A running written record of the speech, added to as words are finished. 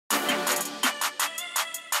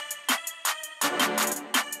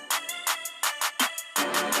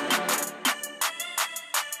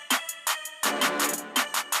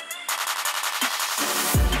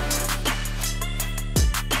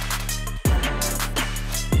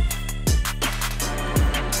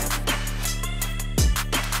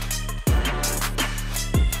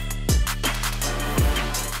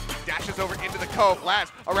Cove.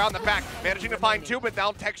 Laz around the back, managing to find two, but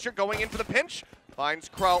now Texture going in for the pinch. Finds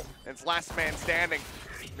Crow, and it's last man standing.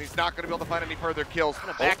 He's not going to be able to find any further kills.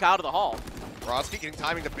 Gonna back out of the hall. Broski getting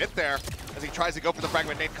timing the bit there as he tries to go for the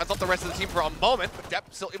fragment nade. Cuts off the rest of the team for a moment, but Depp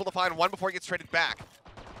still able to find one before he gets traded back.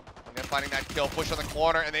 And then finding that kill, push on the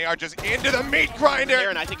corner, and they are just into the meat grinder.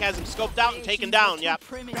 Aaron, I think, has him scoped out and taken down. Yep.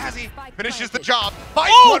 Bazzi finishes the job.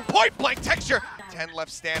 Finds one point blank. Texture. 10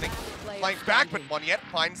 left standing. Flanks back, but one yet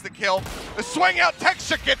finds the kill. The swing out.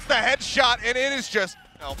 Texture gets the headshot, and it is just,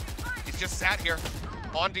 no, he's just sat here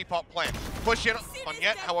on default plan. Push in on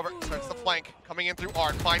yet, however, starts the flank. Coming in through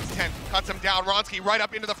Art, finds 10, cuts him down. Ronski right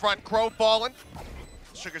up into the front. Crow fallen.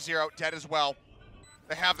 Sugar Zero dead as well.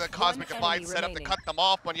 They have the Cosmic Divide set up to cut them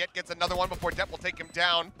off. One yet gets another one before Depp will take him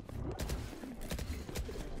down.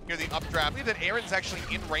 Here the updraft. I believe that Aaron's actually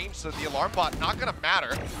in range, so the alarm bot not gonna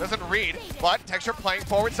matter. Doesn't read, but Texture playing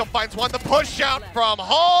forward, still finds one. The push out from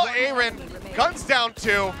Hall. Aaron guns down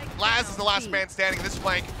two. Laz is the last man standing. This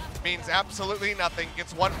flank means absolutely nothing.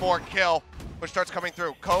 Gets one more kill. Push starts coming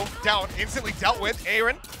through. Cove down, instantly dealt with.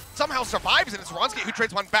 Aaron somehow survives, and it's Ronski who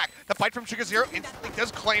trades one back. The fight from Sugar Zero instantly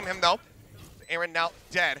does claim him though. Aaron now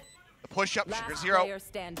dead. The push up, Sugar Zero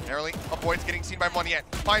narrowly avoids getting seen by one yet.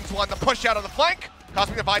 Finds one, the push out on the flank.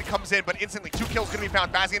 Cosmic Divide comes in, but instantly 2 kills gonna be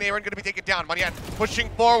found. Bazzi and Aaron gonna be taken down. Moneyette pushing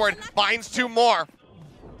forward, finds 2 more.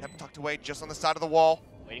 Depp tucked away just on the side of the wall.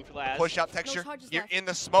 Waiting for Laz. Push out Texture, you're in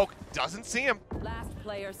the smoke, doesn't see him.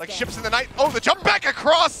 Like ships in the night. Oh, the jump back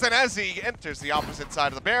across, and as he enters the opposite side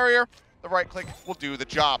of the barrier, the right click will do the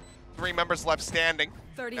job. 3 members left standing.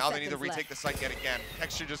 Now they need to retake the site yet again.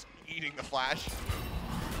 Texture just eating the flash.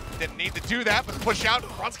 Didn't need to do that, but push out.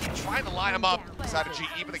 Ronski trying to line him up. Side of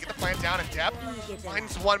GE, but they get the plant down, and Depp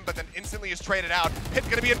finds one, but then instantly is traded out. Pit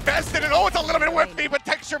gonna be invested, and oh, it's a little bit whiffy, but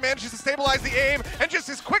Texture manages to stabilize the aim, and just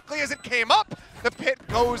as quickly as it came up, the pit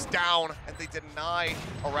goes down, and they deny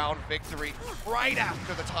a round victory right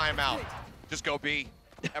after the timeout. Just go B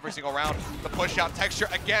every single round. The push out. Texture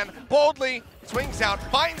again, boldly swings out,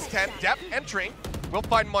 finds 10. Depp entering, will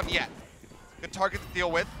find one yet. Good target to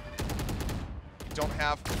deal with. Don't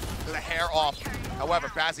have the hair off. However,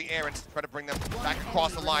 Bazzi Aaron try to bring them back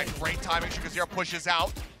across the line. Great timing. Sugar Zero pushes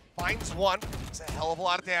out, finds one. It's a hell of a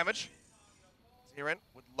lot of damage. Aaron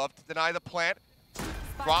would love to deny the plant.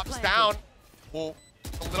 Drops down. Well,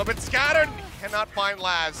 a little bit scattered. Cannot find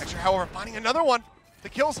Laz. Texture, however, finding another one. The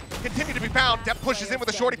kills continue to be found. Depp pushes in with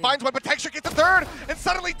a shorty, finds one, but Texture gets the third. And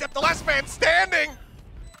suddenly, Depp, the last man standing.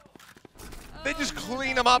 They just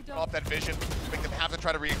clean him up off that vision, make them have to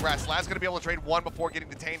try to regress. Laz gonna be able to trade one before getting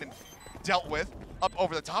detained and dealt with up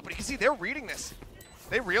over the top. But you can see they're reading this.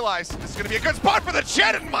 They realize this is gonna be a good spot for the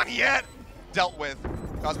Jet, and Moneyette dealt with.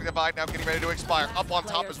 Cosmic Divide now getting ready to expire. Up on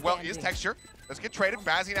top as well is Texture. Let's get traded.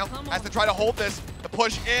 Bazzi now has to try to hold this. The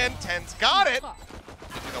push in. 10's got it.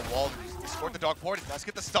 The wall scored the dog forward. He does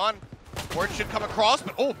get the stun. Word should come across,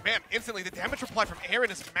 but oh man, instantly the damage reply from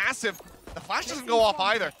Aaron is massive. The flash doesn't go off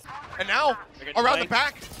either. And now, around the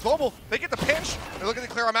back, Global, they get the pinch. They're looking to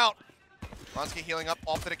clear him out. Ronski healing up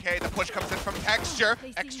off the decay. The push comes in from Texture.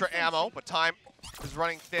 Extra ammo, but time is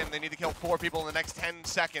running thin. They need to kill 4 people in the next 10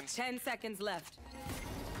 seconds. 10 seconds left.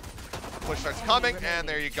 Push starts coming, and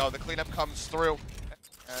there you go. The cleanup comes through.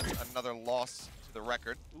 And another loss to the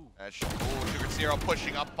record. As Sugar Zero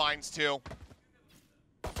pushing up, finds 2.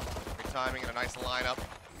 Great timing and a nice lineup.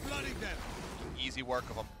 Easy work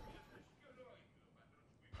of them.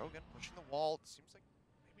 Again, pushing the wall. It seems like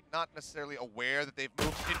maybe not necessarily aware that they've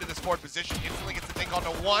moved into this forward position. Instantly gets the dink onto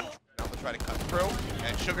 1. Now they'll try to cut through.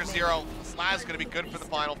 And Sugar Zero, Slaz is going to be good for the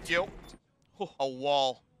final few. A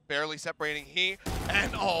wall barely separating he.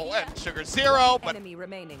 And oh, and Sugar Zero, but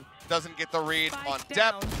doesn't get the read on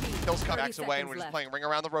Depp. Kills come backs away, and we're just playing ring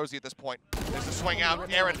around the rosy at this point. There's a swing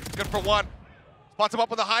out. Aaron, good for 1. Spots him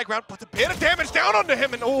up on the high ground, puts a bit of damage down onto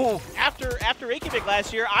him, and oh. After Reykjavik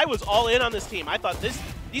last year, I was all in on this team. I thought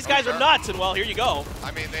these guys are nuts, and well, here you go.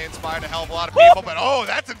 I mean, they inspired a hell of a lot of people, but oh,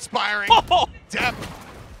 that's inspiring. Depp.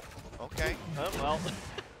 Okay. Well.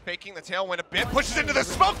 Faking the tailwind a bit, pushes into the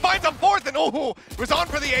smoke, finds a 4th, and oh, was on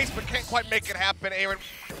for the ace, but can't quite make it happen. Aaron,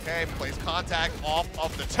 okay, plays contact off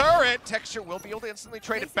of the turret. Texture will be able to instantly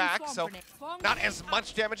trade it back, so not as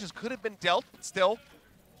much damage as could have been dealt, but still.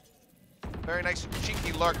 Very nice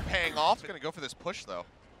cheeky lurk paying off. Gonna go for this push though.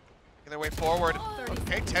 Making their way forward.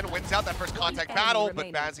 Okay, 10 wins out that first contact battle, but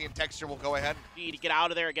Bazzi and Texture will go ahead. Need to get out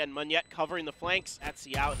of there again. Moneyette covering the flanks.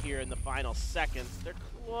 Etsy out here in the final seconds. They're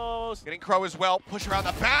close. Getting Crow as well. Push around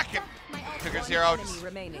the back, and Sugar Zero just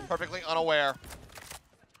perfectly unaware.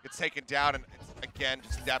 Gets taken down, and it's, again,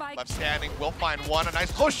 just Depp left standing. Will find one. A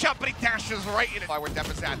nice close shot, but he dashes right in it. Where Depp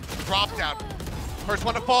is at. Drop down. First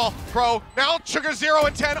one to fall. Pro. Now Sugar 0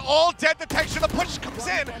 and 10. All dead to Texture. The push comes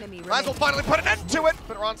in. Laz will finally put an end to it.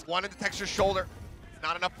 But Ron's one into Texture's shoulder.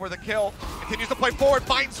 Not enough for the kill. Continues to play forward.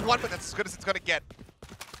 Finds one, but that's as good as it's going to get.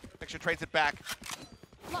 Texture trades it back.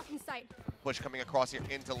 Blocking sight. Push coming across here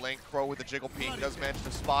into Link. Pro with the jiggle peek. Does manage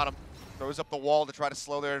to spot him. Throws up the wall to try to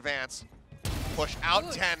slow their advance. Push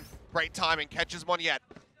out 10. Great timing. Catches one yet.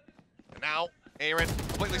 And now Aaron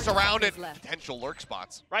completely surrounded. Potential lurk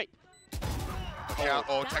spots. Right.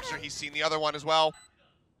 Oh, Texture, he's seen the other one as well.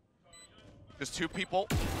 Just two people.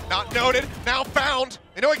 Not noted. Now found.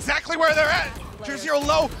 They know exactly where they're at. Sugar 0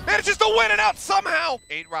 low. Manages to win it out somehow.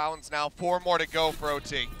 8 rounds now. 4 more to go for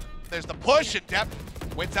OT. There's the push and Dep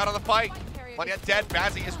wins out on the fight. But yet dead.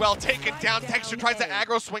 Bazzi as well taken down. Texture tries to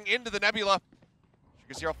aggro swing into the Nebula.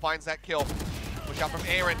 Sugar 0 finds that kill. Push out from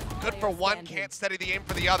Aaron. Good for one. Can't steady the aim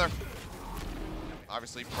for the other.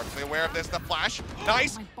 Obviously perfectly aware of this. The flash.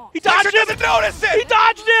 Nice. He dodged him. Doesn't notice it. He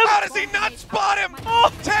dodged him. How does he not spot him?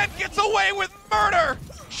 Oh, 10 gets away with murder.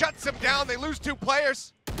 Shuts him down. They lose 2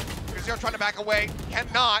 players. Sugar 0 trying to back away.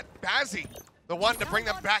 Cannot. Bazzi, the one to bring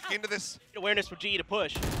them back into this. Awareness for GE to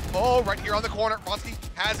push. Oh, right here on the corner. Ronsky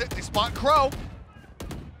has it. They spot Crow.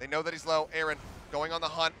 They know that he's low. Aaron going on the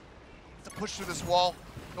hunt. To push through this wall.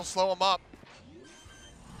 It'll slow him up.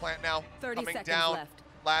 Plant now coming down.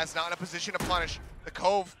 Laz not in a position to punish. The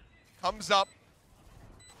Cove comes up.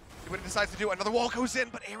 See what he decides to do. Another wall goes in,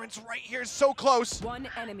 but Aaron's right here, so close. 1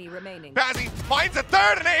 enemy remaining. Bazzi finds a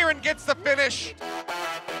third, and Aaron gets the finish.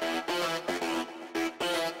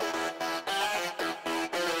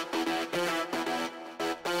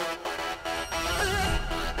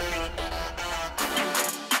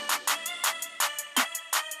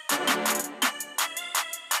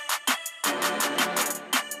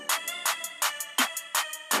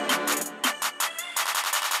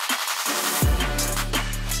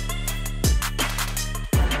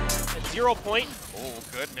 At 0 point. Oh,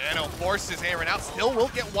 good nano forces Aaron out. Still will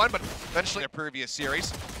get one, but eventually their previous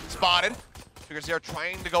series. Spotted. Sugar 0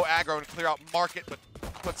 trying to go aggro and clear out market, but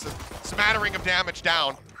puts a smattering of damage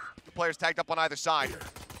down. 2 players tagged up on either side.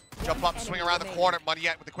 Jump up, swing around the corner.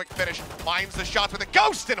 Moneyette with a quick finish. Finds the shots with a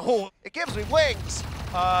ghost, and it gives me wings.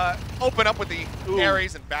 Open up with the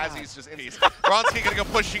Ares, and Bazzi's just in these. Ronsky gonna go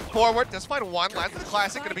pushing forward. Does find one. Lands the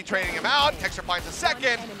classic, gonna be trading him out. Texture finds a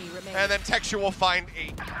second, and then Texture will find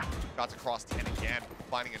 8. Shots across 10 again,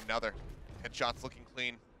 finding another. Headshots looking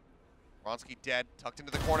clean. Ronsky dead, tucked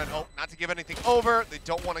into the corner. Oh, not to give anything over. They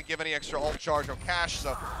don't want to give any extra ult charge or cash,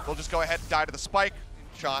 so they'll just go ahead and die to the spike.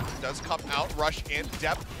 Shot does come out, rush in,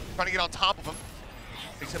 Dep trying to get on top of him.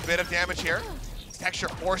 Takes a bit of damage here. Texture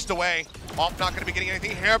forced away. Off not going to be getting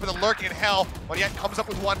anything here, but the lurk in hell. But yet comes up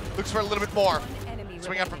with one, looks for a little bit more.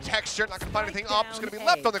 Swing out from Texture, not going to find anything up. It's going to be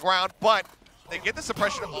left on the ground, but they get the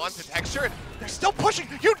suppression onto Texture, and they're still pushing.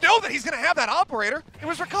 You know that he's going to have that operator. It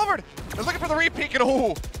was recovered. They're looking for the repeat, and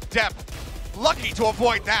ooh, Dep lucky to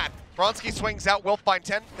avoid that. Ronsky swings out, will find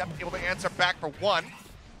 10. Dep able to answer back for 1.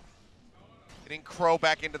 Getting Crow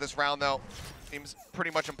back into this round, though, seems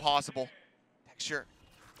pretty much impossible. Texture,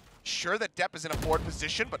 sure that Dep is in a forward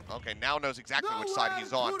position, but okay, now knows exactly which side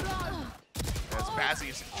he's on. As Bazzi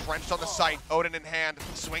is entrenched on the site, Odin in hand,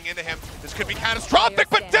 swing into him. This could be catastrophic,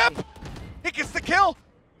 but Dep, he gets the kill.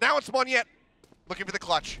 Now it's Moneyette looking for the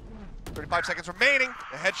clutch. 35 seconds remaining.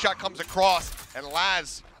 The headshot comes across, and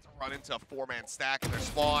Laz run into a 4-man stack in their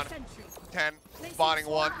spawn. 10 spotting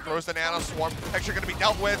 1, throws the nano swarm. Texture going to be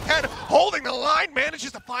dealt with. 10 holding the line,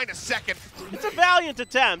 manages to find a second. It's a valiant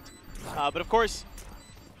attempt, but of course,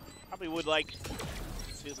 probably would like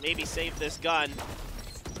to maybe save this gun.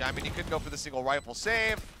 Yeah, I mean, you could go for the single rifle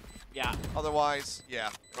save. Yeah. Otherwise, yeah,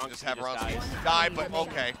 just have Ronsky dies. die, but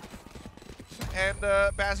okay. And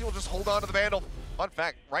Bazzi will just hold on to the Vandal. Fun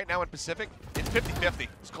fact, right now in Pacific, it's 50-50.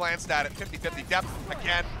 Just glanced at it, 50-50. Dep,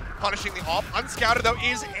 again, punishing the off. Unscouted, though,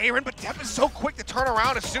 is Aaron, but Dep is so quick to turn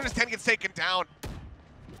around as soon as 10 gets taken down.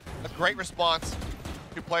 A great response.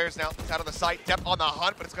 2 players now out on the site. Dep on the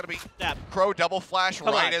hunt, but it's going to be Dep. Crow double flash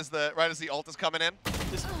right as the ult is coming in.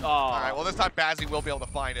 All right, well, this time Bazzi will be able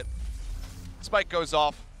to find it. Spike goes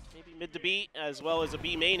off. Maybe mid to B, as well as a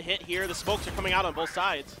B main hit here. The smokes are coming out on both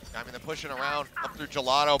sides. I mean, they're pushing around up through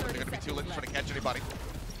Gelato, but they're going to be too late to try to catch anybody.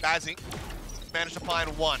 Bazzi managed to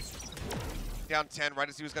find 1. Down 10 right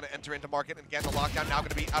as he was going to enter into market. And again, the lockdown now going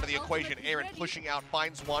to be out of the equation. Aaron pushing out,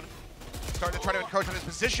 finds 1. Starting to try to encroach on his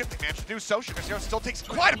position. They managed to do so. Sugar 0 still takes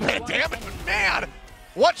quite a bit of damage, but man,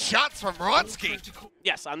 what shots from Ronsky.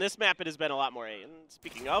 Yes, on this map it has been a lot more A. And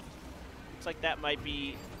speaking of, looks like that might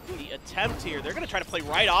be the attempt here. They're going to try to play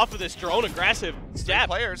right off of this drone aggressive step. 3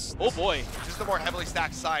 players. Oh boy. Just the more heavily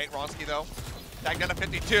stacked side. Ronsky, though, tagged down to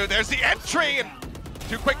 52. There's the entry, and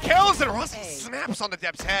 2 quick kills, and Ronsky snaps on the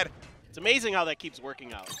Dep's head. It's amazing how that keeps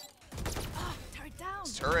working out.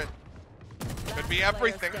 This turret could be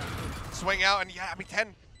everything. Swing out, and yeah, I mean,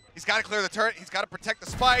 10. He's got to clear the turret. He's got to protect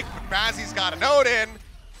the spike, but Bazzy's got an Odin,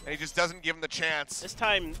 and he just doesn't give him the chance. This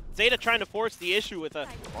time, ZETA trying to force the issue with a...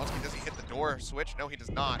 Ronsky, does he hit the door switch? No, he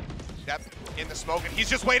does not. Dep in the smoke, and he's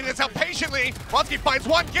just waiting this out patiently. Ronsky finds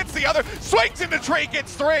one, gets the other, swings into tree,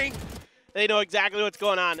 gets 3. They know exactly what's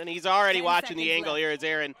going on, and he's already watching the angle here as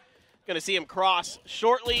Aaron. Going to see him cross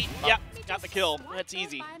shortly. Yep, got the kill. That's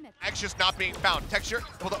easy. X just not being found. Texture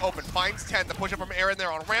able to open, finds 10. The push up from Aaron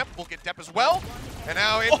there on ramp will get Dep as well. And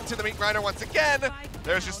now into the meat grinder once again.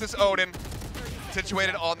 There's just this Odin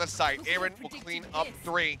situated on the site. Aaron will clean up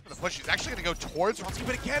 3. The push is actually going to go towards Ronsky,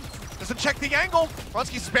 but again, doesn't check the angle.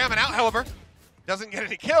 Ronsky spamming out, however. Doesn't get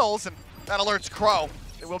any kills, and that alerts Crow.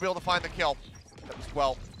 They will be able to find the kill. That was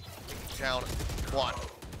well. Down 1.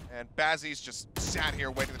 And Bazzy's just sat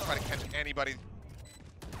here waiting to try to catch anybody.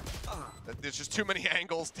 There's just too many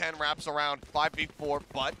angles. 10 wraps around, 5v4,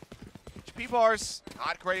 but HP bars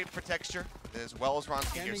not great for Texture, as well as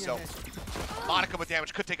Ronsky here. So Monica with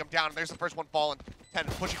damage could take him down. And there's the first one falling. 10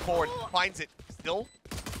 pushing forward, finds it. Still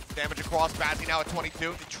damage across. Bazzy now at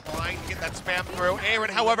 22. Trying to get that spam through.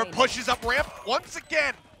 Aaron, however, pushes up ramp once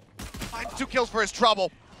again. Finds 2 kills for his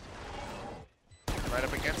trouble. Right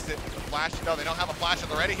up against it. The flash. No, they don't have a flash on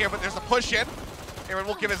the ready here, but there's a push in. Aaron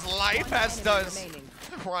will give his life, as does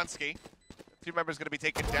Ronsky. 2 members going to be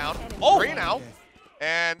taken down. 3 now.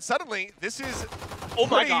 And suddenly, this is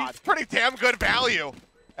pretty damn good value.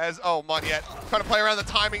 As, Monyet trying to play around the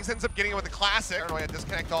timings, ends up getting it with the classic. Paranoia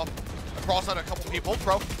disconnect off across on a couple people.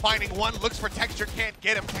 Pro finding one, looks for Texture, can't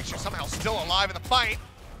get him. Texture somehow still alive in the fight.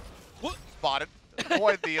 Spotted.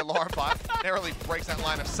 Avoid the alarm bot. Narrowly breaks that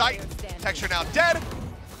line of sight. Texture now dead.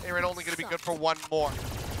 Aaron only going to be good for 1 more.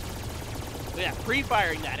 Yeah,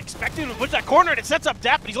 pre-firing that. Expecting him to push that corner, and it sets up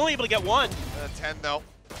Dep, but he's only able to get 1. 10 though.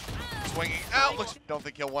 Swinging out. Don't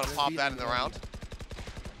think he'll want to pop that in the round.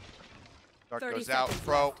 Dart goes out.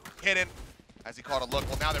 Pro hidden as he caught a look.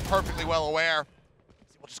 Well, now they're perfectly well aware.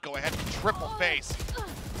 We'll just go ahead and triple face.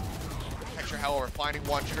 Texture, however, finding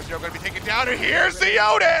 1. Sugar Zero going to be taken down, and here's the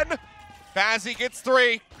Odin! Bazzy gets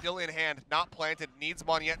 3. Still in hand, not planted. Needs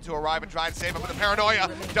Monyet to arrive and try to save him, but the Paranoia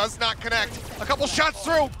does not connect. A couple shots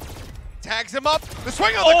through. Tags him up. The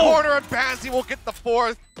swing on the corner, and Bazzy will get the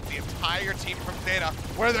 4th. The entire team from ZETA,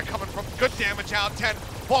 where they're coming from. Good damage out. 10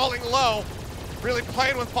 falling low. Really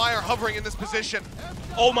playing with fire, hovering in this position.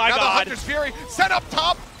 Oh my God. Now the Hunter's Fury set up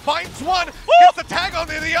top, finds 1, gets the tag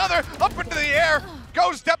onto the other, up into the air,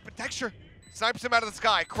 goes Dep, but Texture snipes him out of the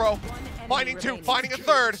sky. Crow finding 2, finding a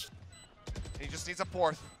 3rd. He just needs a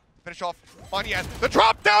 4th. Finish off Monyet. The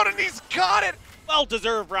drop down, and he's got it!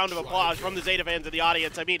 Well-deserved round of applause from the ZETA fans of the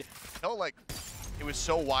audience. I mean, no, like, it was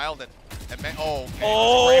so wild and okay.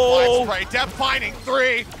 Spray. Dep finding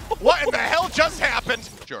 3. What in the hell just happened?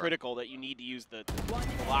 Sure. Critical that you need to use the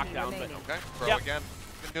lockdown, but okay. Crow again.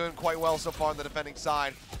 Been doing quite well so far on the defending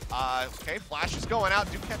side. Okay, flash is going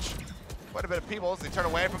out. Do catch quite a bit of people as they turn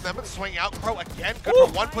away from them and swing out. Crow again. Good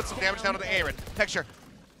for 1. Put some damage down to the Aaron. Texture.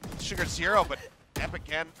 Sugar Zero, but Dep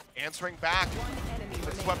again answering back.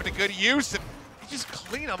 Puts his weapon to good use, and he just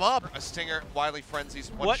clean him up. A Stinger, Wily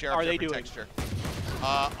Frenzies, 1 share of every Texture.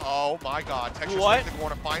 Oh my God. Texture swings the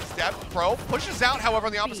corner, finds Dep. Pro pushes out, however,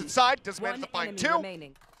 on the opposite side. Does manage to find 2.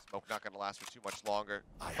 Smoke not going to last for too much longer.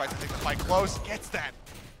 Tries to take the fight close, gets that.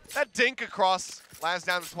 That dink across, lands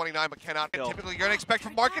down to 29, but cannot. Typically, you're going to expect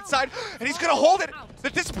from market side, and he's going to hold it. The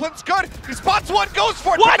discipline's good. He spots 1, goes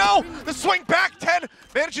for it, but no! The swing back, 10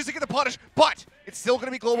 manages to get the punish, but it's still going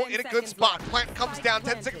to be global in a good spot. Plant comes down,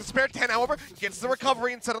 10 seconds to spare. 10, however, gets the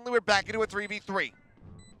recovery, and suddenly we're back into a 3v3.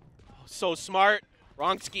 So smart.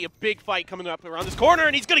 Ronsky, a big fight coming up around this corner,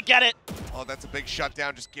 and he's going to get it. Oh, that's a big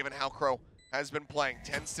shutdown, just given how Crow has been playing.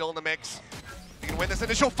 10 still in the mix. He can win this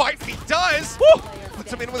initial fight, and he does! Woo!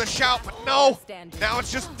 Puts him in with a shout, but no! Now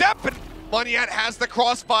it's just Dep, and Monyet has the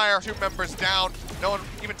crossfire. 2 members down. No one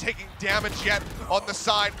even taking damage yet on the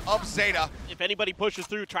side of ZETA. If anybody pushes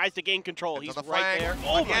through, tries to gain control, he's right there.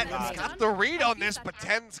 Oh my God. He's got the read on this, but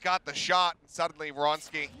 10's got the shot. And suddenly,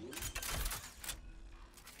 Ronsky.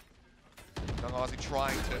 Ozzy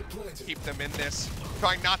trying to keep them in this,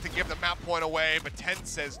 trying not to give the map point away, but 10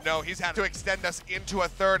 says no. He's had to extend us into a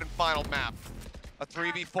 3rd and final map. A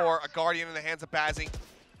 3v4, a Guardian in the hands of Bazzy.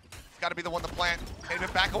 He's got to be the one to plant. Can't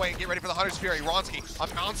even back away and get ready for the Hunter's Fury. Ronsky,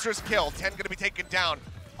 a monstrous kill. 10 going to be taken down.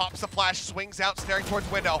 Pops the flash, swings out, staring towards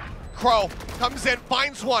window. Crow comes in,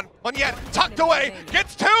 finds 1. Monyet tucked away,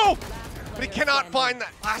 gets 2! But he cannot find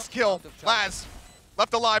that last kill. Laz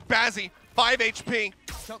left alive. Bazzy, 5 HP.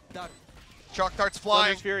 Shock darts flying.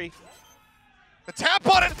 Thunder's Fury. The tap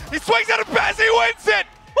on it. He swings at it. Bazzi wins it.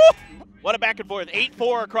 Woo! What a back and forth.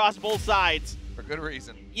 8-4 across both sides. For good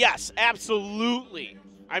reason. Yes, absolutely.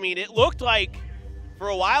 I mean, it looked like for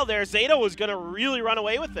a while there, ZETA was going to really run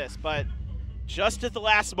away with this, but just at the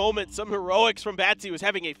last moment, some heroics from Batsy was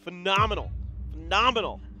having a phenomenal.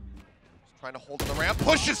 Trying to hold on the ramp,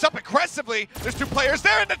 pushes up aggressively. There's two players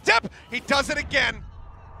there in the depth. He does it again.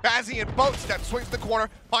 Bazzi in both steps, swings the corner,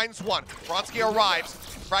 finds one. Vronsky arrives.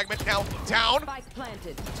 Fragment now down.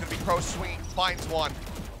 It's gonna be Pro swing, finds one.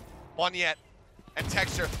 One yet. And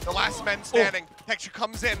Texture, the last men standing. Texture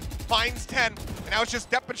comes in, finds 10. And now it's just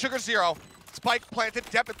Depp and Sugar Zero. Spike planted,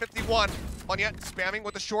 Depp at 51. One yet, spamming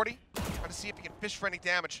with the shorty. Trying to see if he can fish for any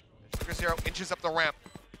damage. Sugar Zero inches up the ramp.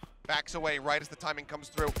 Backs away right as the timing comes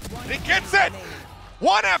through. And he gets it!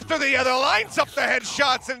 One after the other, lines up the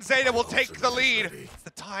headshots, and ZETA will take the lead. It's the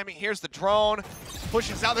timing, here's the drone.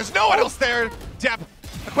 Pushes out, there's no one else there. Depp,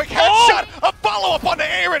 a quick headshot, a follow-up on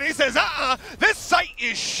the Aaron. He says, this site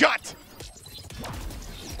is shut.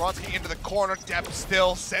 Vronsky into the corner, Depp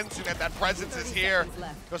still sensing that presence is here.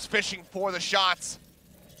 Goes fishing for the shots.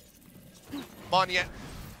 Monyet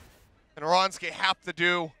and Vronsky have to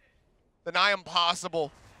do the nigh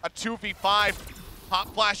impossible. A 2v5,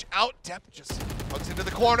 pop flash out, Depp just runs into the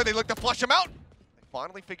corner, they look to flush him out. They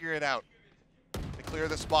finally figure it out. They clear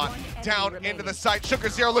the spot, down into the site. Sugar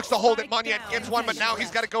Zero looks to hold it, Monyet gets one, but now he's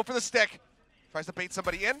got to go for the stick. Tries to bait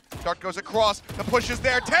somebody in, Dart goes across, the push is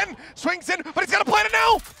there, 10, swings in, but he's got to plant it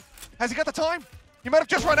now. Has he got the time? He might have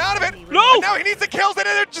just run out of it. No! And now he needs the kills, and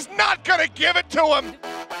they're just not gonna give it to him.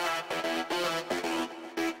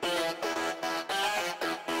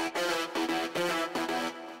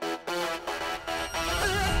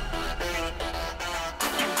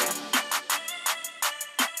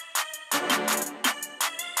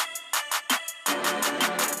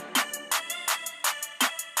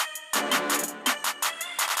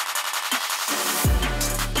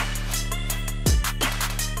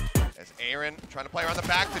 Aaron trying to play around the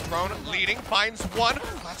back, the drone leading, finds one.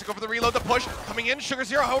 Classic over the reload, the push, coming in, Sugar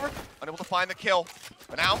Zero, however, unable to find the kill.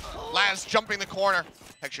 But now, Laz jumping the corner.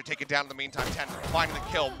 Texture take it down in the meantime, 10, finding the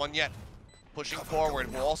kill, one yet. Pushing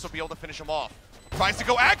forward, will also be able to finish him off. Tries to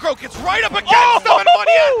go aggro, gets right up against him, and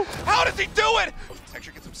Monyet, how does he do it?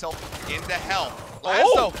 Texture gets himself into hell. Laz,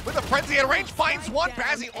 though, with a frenzy at range, finds one.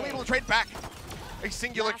 Bazzi only able to trade back. A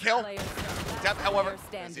singular kill. Death, however,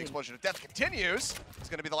 as the explosion of death continues, is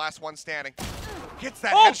going to be the last one standing. Gets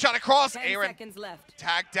that headshot across. Aaron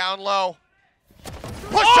tagged down low.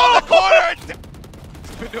 Push on the corner.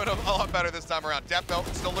 He's been doing a lot better this time around. Death, though,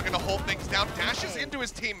 still looking to hold things down. Dashes into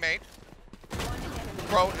his teammate.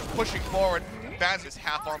 Pro is pushing forward. Baz is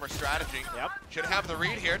half armor strategy. Yep. Should have the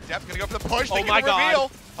read here. Depp gonna go for the push. Oh my God.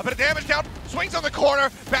 A bit of damage down. Swings on the corner.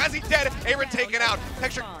 Bazzi dead. Aaron taken out.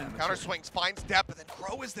 Texture counter swings. Finds Depp. And then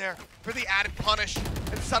Crow is there for the added punish.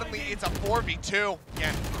 And suddenly it's a 4v2.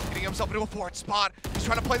 Again, getting himself into a forward spot. He's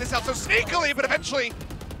trying to play this out so sneakily, but eventually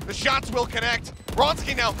the shots will connect.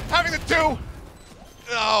 Vronsky now having to do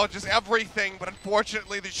just everything. But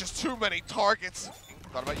unfortunately, there's just too many targets.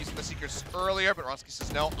 Thought about using the Seekers earlier, but Vronsky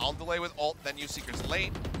says no, I'll delay with ult, then use Seekers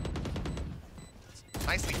late.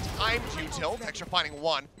 Nicely timed util, Texture finding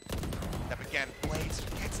one. Step again, Blades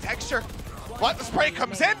gets Texture. But the spray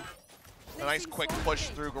comes in. A nice quick push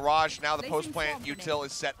through Garage. Now the post plant util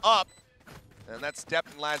is set up. And that's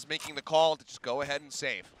Depp and Laz making the call to just go ahead and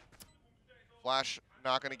save. Flash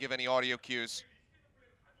not going to give any audio cues.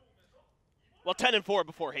 Well, 10 and 4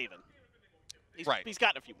 before Haven. He's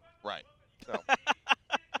gotten a few more. Right. So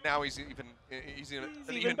now he's in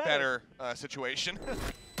an even better situation.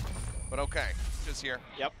 But okay, just here.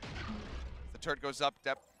 Yep. The turret goes up.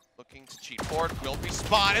 Depp looking to cheat forward. Will be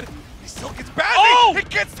spotted. He still gets Bazzi. He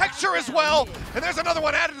gets Texture as well. And there's another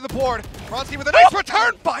one added to the board. Vronsky with a nice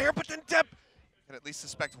return fire, but then Depp can at least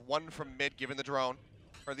suspect one from mid given the drone.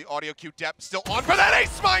 Or the audio cue. Depp still on for that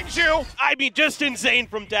ace, mind you. I mean, just insane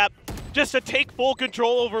from Depp. Just to take full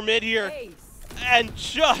control over mid here. And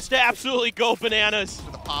just absolutely go bananas.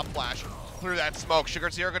 With a pop flash through that smoke. Sugar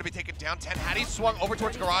Zero going to be taken down 10. Had he swung over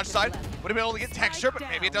towards Garage side, would have been able to get Texture, but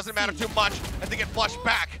maybe it doesn't matter too much as they get flushed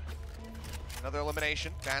back. Another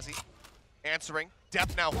elimination. Bazzi answering.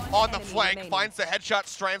 Depp now on the flank. Finds the headshot,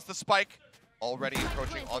 strands the spike. Already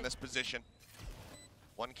encroaching on this position.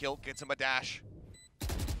 One kill, gets him a dash.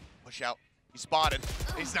 Push out. He's spotted.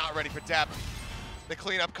 He's not ready for Depp. The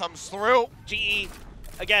cleanup comes through. GE.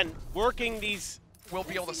 Again, working these. Will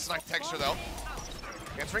be able to snipe Texture though.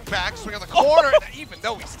 Answering back, swing on the corner, even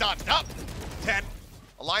though he's started up. 10,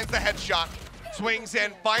 aligns the headshot, swings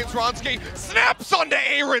in, finds Vronsky, snaps onto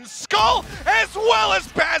Aaron's skull, as well as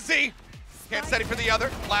Bazzi. Can't steady for the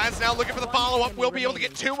other. Laz now looking for the follow-up. Will be able to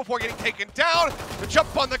get 2 before getting taken down. The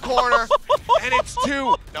jump on the corner, and it's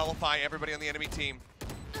 2. Nullify everybody on the enemy team.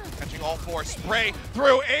 Catching all 4. Spray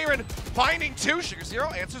through. Aaron finding 2. Sugar Zero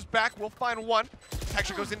answers back. We'll find 1.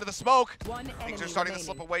 Texture goes into the smoke. Things are starting to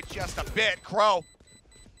slip away just a bit. Crow.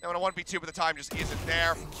 Now in a 1v2, but the time just isn't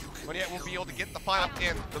there. But yet we'll be able to get the final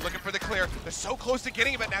in. They're looking for the clear. They're so close to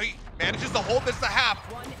getting it, but now he manages to hold this to half.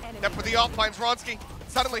 Depp for the off, finds Ronski.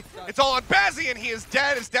 Suddenly, it's all on Bazzi, and he is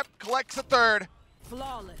dead as Depp collects a 3rd.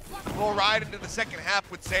 Flawless. We'll ride into the second half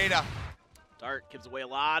with ZETA. Dart gives away a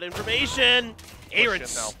lot of information. Aaron,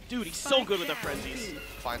 dude, he's so good with the frenzies.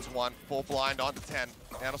 Finds 1, full blind on to 10.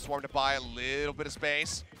 Nano Swarm to buy a little bit of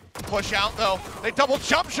space. Push out though. They double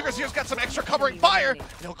jump. Sugar Zero's got some extra covering fire, and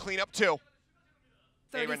he'll clean up 2.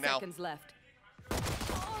 30 Aaron now seconds left.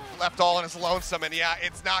 left all on his lonesome, and yeah,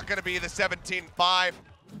 it's not going to be the 17-5.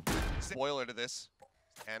 Spoiler to this.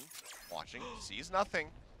 10, watching, sees nothing.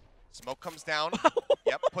 Smoke comes down.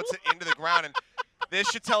 Yep, puts it into the ground, and this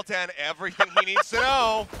should tell 10 everything he needs to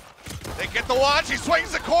know. They get the watch. He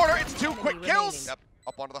swings the corner. It's 2 quick kills. Yep,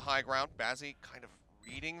 up onto the high ground. Bazzi kind of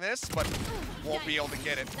reading this, but won't be able to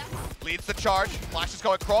get it. Leads the charge. Flash is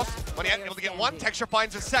going across. When he able to get 1, Texture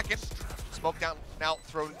finds a 2nd. Smoke down now,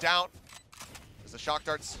 thrown down. As the shock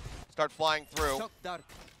darts start flying through.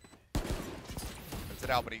 Puts it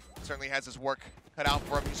out, but he certainly has his work cut out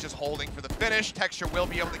for him. He's just holding for the finish. Texture will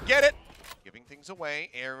be able to get it. Giving things away.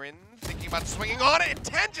 Aaron thinking about swinging on it. And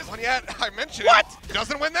 10 just one yet. I mentioned it.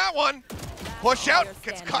 Doesn't win that one. Push out.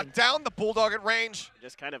 Gets cut down. The Bulldog at range.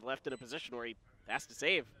 Just kind of left in a position where he has to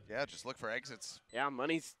save. Yeah, just look for exits. Yeah,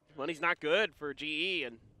 money's not good for GE.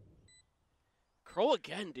 And Crow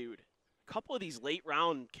again, dude. A couple of these late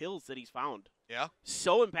round kills that he's found. Yeah.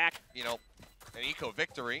 So impactful. You know, an eco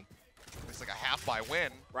victory. It's like a half-by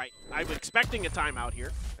win. Right. I'm expecting a timeout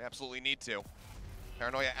here. They absolutely need to.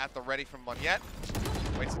 Paranoia at the ready from Moniette.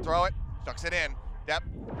 Waits to throw it. Ducks it in. Depp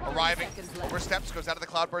arriving. Oversteps. Goes out of the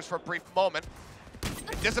cloudburst for a brief moment.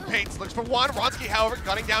 It dissipates. Looks for 1. Ronski, however,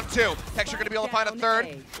 gunning down 2. Texture going to be able to find a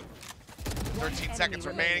 3rd. 13 seconds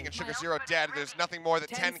remaining and Sugar Zero dead. There's nothing more that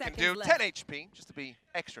 10 can do. 10 HP, just to be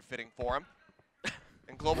extra fitting for him.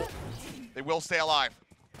 And Global, they will stay alive.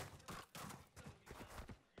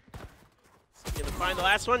 Gonna find the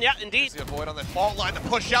last one. Yeah, indeed. See a void on the fault line to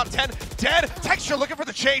push out. 10 dead. Texture looking for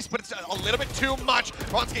the chase, but it's a little bit too much.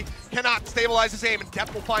 Ronski cannot stabilize his aim, and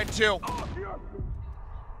Depp will find 2.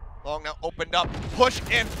 Long now opened up. Push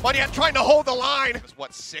in. Moniette trying to hold the line. It was,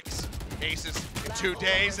 what, 6 aces in 2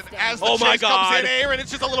 days? And as the chase comes in, Aaron,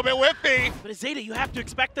 it's just a little bit whippy. But as ZETA, you have to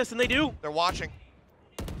expect this, and they do. They're watching.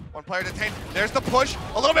 1 player detained. There's the push.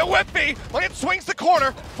 A little bit whippy. Moniette swings the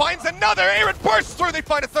corner. Finds another. Aaron bursts through. They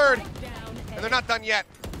find a 3rd. And they're not done yet.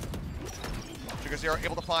 Sugar Zero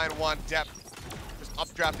able to find 1. Depp just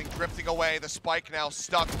updrafting, drifting away. The spike now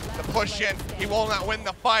stuck. The push in. He will not win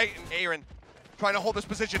the fight. And Aaron trying to hold this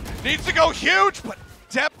position. Needs to go huge, but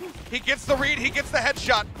Depp, he gets the read. He gets the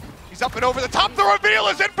headshot. He's up and over the top. The reveal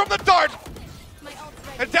is in from the dart.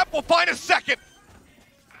 And Depp will find a 2nd.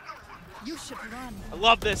 You should run. I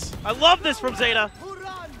love this. I love this from ZETA.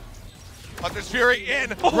 Hunter's Fury in.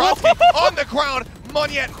 Ronski on the ground.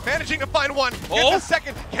 Moniette managing to find 1. Gets the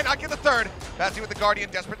 2nd. Cannot get the 3rd. Bazzi with the Guardian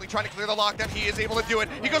desperately trying to clear the lockdown. He is able to do it.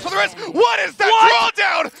 He goes for the res. What is that draw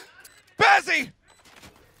down? Bazzi.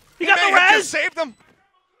 He got the res. Just saved them.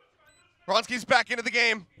 Ronski's back into the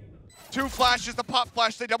game. 2 flashes. The pop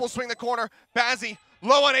flash. They double swing the corner. Bazzi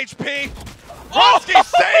low on HP. Ronski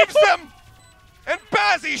saves them. And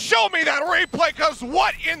Bazzi, show me that replay, because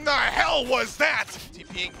what in the hell was that?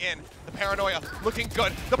 TPing in. The Paranoia looking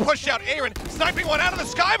good. The push out. Aaron sniping 1 out of the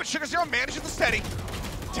sky, but Sugar Zero manages to steady.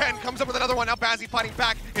 10 comes up with another one. Now Bazzi fighting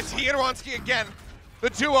back. It's he and Ronski again. The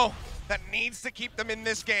duo that needs to keep them in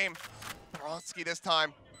this game. Ronski this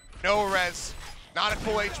time. No res. Not at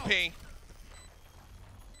full HP.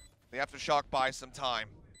 They have to shock buy some time.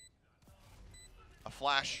 A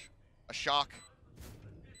flash. A shock.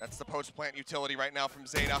 That's the post-plant utility right now from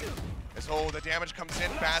ZETA. As the damage comes in,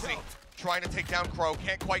 Bazzi trying to take down Crow,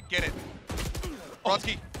 can't quite get it.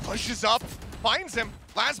 Ronski pushes up, finds him,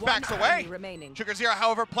 Laz backs away. Sugar Zero,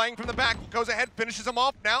 however, playing from the back, goes ahead, finishes him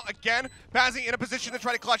off. Now, again, Bazzi in a position to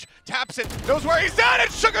try to clutch, taps it, knows where he's at,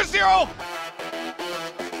 and Sugar Zero